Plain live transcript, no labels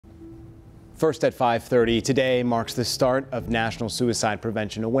First at 5:30, today marks the start of National Suicide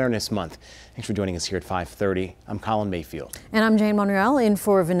Prevention Awareness Month. Thanks for joining us here at 5:30. I'm Colin Mayfield. And I'm Jane Monreal, in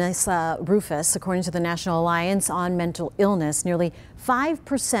for Vanessa Rufus. According to the National Alliance on Mental Illness, nearly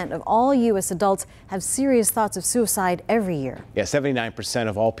 5% of all U.S. adults have serious thoughts of suicide every year. Yeah, 79%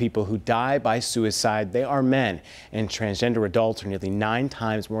 of all people who die by suicide, they are men. And transgender adults are nearly 9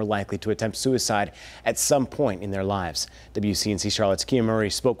 times more likely to attempt suicide at some point in their lives. WCNC Charlotte's Kia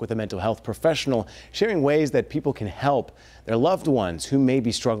Murray spoke with a mental health professional, sharing ways that people can help their loved ones who may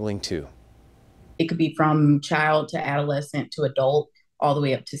be struggling too. It could be from child to adolescent to adult, all the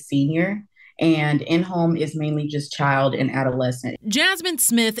way up to senior. And in-home is mainly just child and adolescent. Jhazmine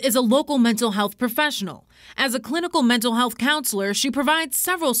Smith is a local mental health professional. As a clinical mental health counselor, she provides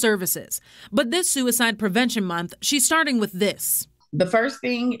several services. But this Suicide Prevention Month, she's starting with this. The first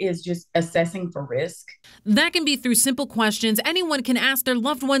thing is just assessing for risk. That can be through simple questions anyone can ask their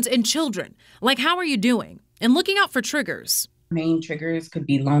loved ones and children, like how are you doing? And looking out for triggers. Main triggers could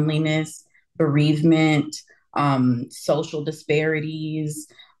be loneliness, bereavement, social disparities,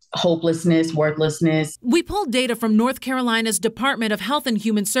 hopelessness, worthlessness. We pulled data from North Carolina's Department of Health and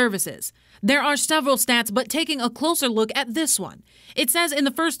Human Services. There are several stats, but taking a closer look at this one. It says in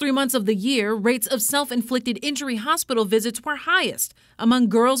the first 3 months of the year, rates of self-inflicted injury hospital visits were highest among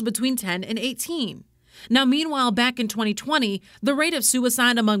girls between 10 and 18. Now, meanwhile, back in 2020, the rate of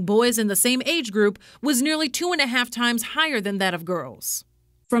suicide among boys in the same age group was nearly 2.5 times higher than that of girls.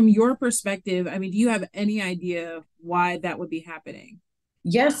 From your perspective, do you have any idea why that would be happening?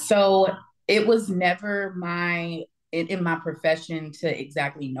 Yes, so it was never in my profession to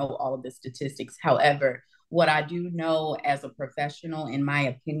exactly know all of the statistics. However, what I do know as a professional, in my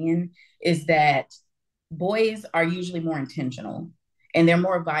opinion, is that boys are usually more intentional and they're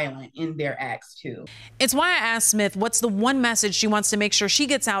more violent in their acts too. It's why I asked Smith what's the one message she wants to make sure she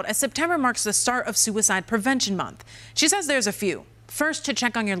gets out as September marks the start of Suicide Prevention Month. She says there's a few. First, to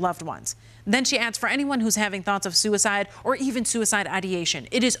check on your loved ones. Then she adds, for anyone who's having thoughts of suicide or even suicide ideation,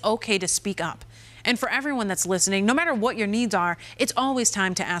 it is okay to speak up. And for everyone that's listening, no matter what your needs are, it's always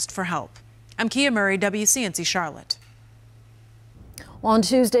time to ask for help. I'm Kia Murray, WCNC Charlotte. Well, on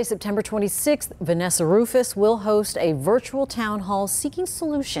Tuesday, September 26th, Vanessa Rufus will host a virtual town hall seeking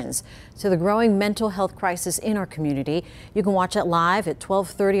solutions to the growing mental health crisis in our community. You can watch it live at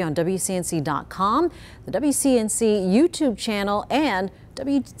 12:30 on WCNC.com, the WCNC YouTube channel, and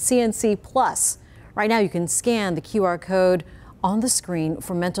WCNC Plus. Right now, you can scan the QR code on the screen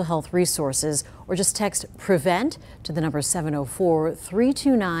for mental health resources or just text PREVENT to the number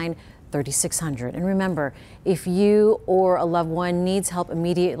 704-329-3600. And remember, if you or a loved one needs help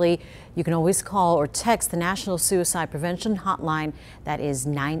immediately, you can always call or text the National Suicide Prevention Hotline. That is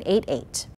 988.